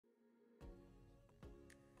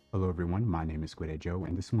Hello everyone, my name is Squid Joe,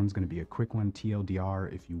 and this one's going to be a quick one,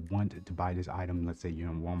 TLDR. If you want to buy this item, let's say you're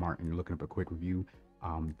in Walmart and you're looking up a quick review,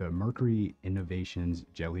 the Merkury Innovations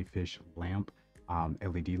Jellyfish Lamp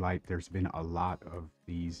LED light. There's been a lot of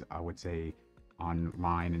these, I would say,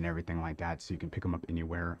 online and everything like that, so you can pick them up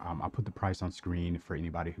anywhere. I'll put the price on screen for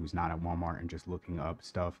anybody who's not at Walmart and just looking up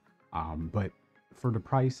stuff. But for the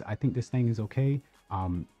price, I think this thing is okay.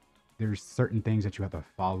 There's certain things that you have to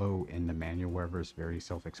follow in the manual wherever it's very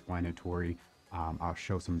self-explanatory. I'll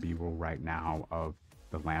show some b-roll right now of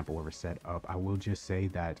the lamp or whatever set up. I will just say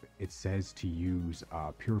that it says to use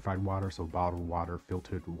purified water, so bottled water,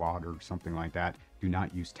 filtered water, something like that. Do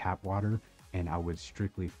not use tap water, and I would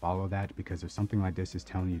strictly follow that, because if something like this is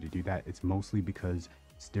telling you to do that, it's mostly because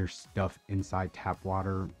there's stuff inside tap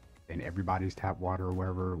water, and everybody's tap water or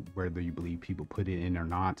wherever, whether you believe people put it in or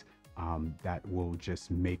not. That will just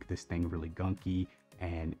make this thing really gunky,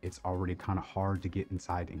 and it's already kind of hard to get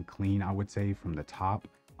inside and clean, I would say, from the top.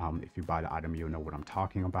 If you buy the item, you'll know what I'm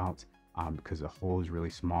talking about, because the hole is really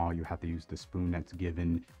small. You have to use the spoon that's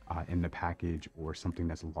given in the package, or something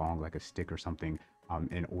that's long like a stick or something,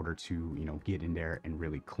 in order to, you know, get in there and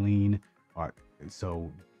really clean.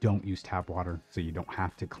 So don't use tap water, so you don't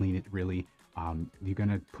have to clean it really. You're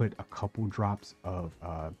gonna put a couple drops of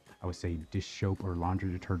I would say dish soap or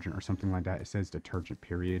laundry detergent or something like that. It says detergent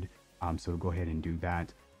period, so go ahead and do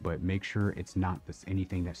that, but make sure it's not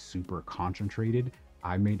anything that's super concentrated.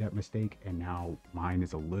 I made that mistake, and now mine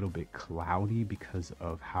is a little bit cloudy because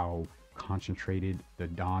of how concentrated the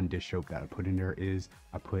Dawn dish soap that I put in there is.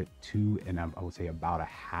 I put 2 and I would say about a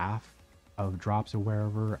half of drops or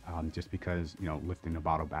wherever, just because, you know, lifting the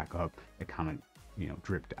bottle back up, it kind of, you know,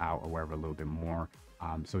 dripped out or wherever a little bit more.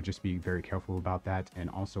 So just be very careful about that. And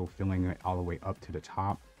also filling it all the way up to the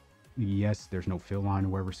top. Yes, there's no fill line or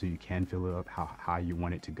wherever, so you can fill it up how high you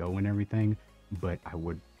want it to go and everything, but I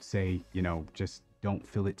would say, you know, just don't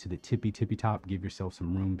fill it to the tippy top. Give yourself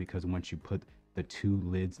some room, because once you put the 2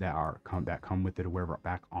 lids that come with it or wherever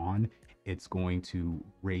back on, it's going to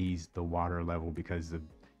raise the water level because of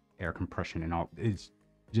air compression and all. It's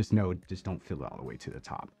just don't fill it all the way to the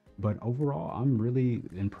top. But overall, I'm really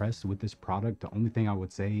impressed with this product. The only thing I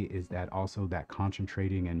would say is that also that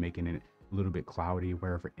concentrating and making it a little bit cloudy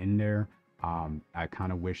wherever in there. I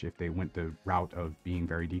kind of wish if they went the route of being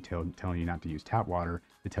very detailed, telling you not to use tap water,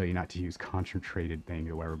 to tell you not to use concentrated thing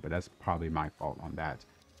or whatever, but that's probably my fault on that.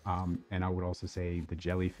 And I would also say the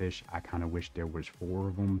jellyfish, I kind of wish there was 4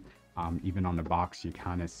 of them. Even on the box, you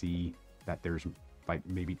kind of see that there's like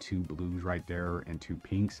maybe 2 blues right there and 2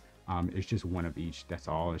 pinks. It's just 1 of each, that's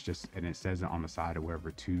all. It's just, and it says it on the side or wherever,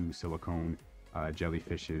 2 silicone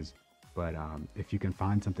jellyfishes. But if you can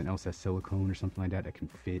find something else that's silicone or something like that that can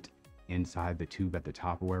fit inside the tube at the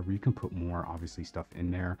top or wherever, you can put more obviously stuff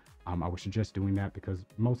in there. I would suggest doing that, because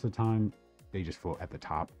most of the time they just float at the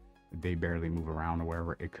top. They barely move around or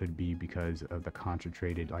wherever. It could be because of the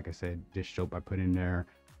concentrated, like I said, dish soap I put in there,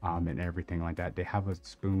 and everything like that. They have a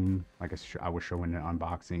spoon, like I was showing in the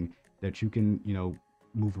unboxing, that you can, you know,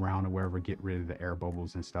 move around or wherever, get rid of the air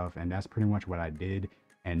bubbles and stuff. And that's pretty much what I did.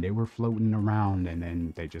 And they were floating around, and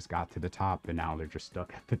then they just got to the top, and now they're just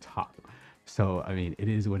stuck at the top. So I mean, it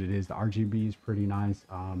is what it is. The RGB is pretty nice.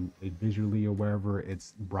 Visually or wherever,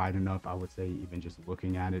 it's bright enough, I would say. Even just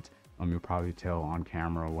looking at it, you'll probably tell on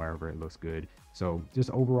camera or wherever, it looks good. So just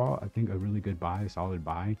overall, I think a really good buy, solid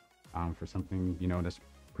buy, for something, you know, that's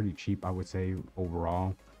pretty cheap, I would say,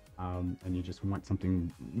 overall. And you just want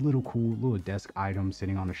something little cool, little desk item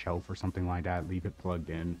sitting on a shelf or something like that, leave it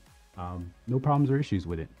plugged in. No problems or issues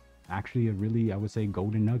with it. Actually, a really, I would say,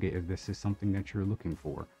 golden nugget if this is something that you're looking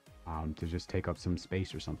for, to just take up some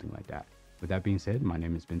space or something like that. With that being said, my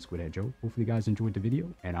name has been Squid Joe. Hopefully you guys enjoyed the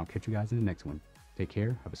video, and I'll catch you guys in the next one. Take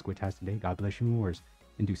care, have a squid-tastic day, God bless you and yours,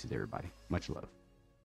 and deuces everybody. Much love.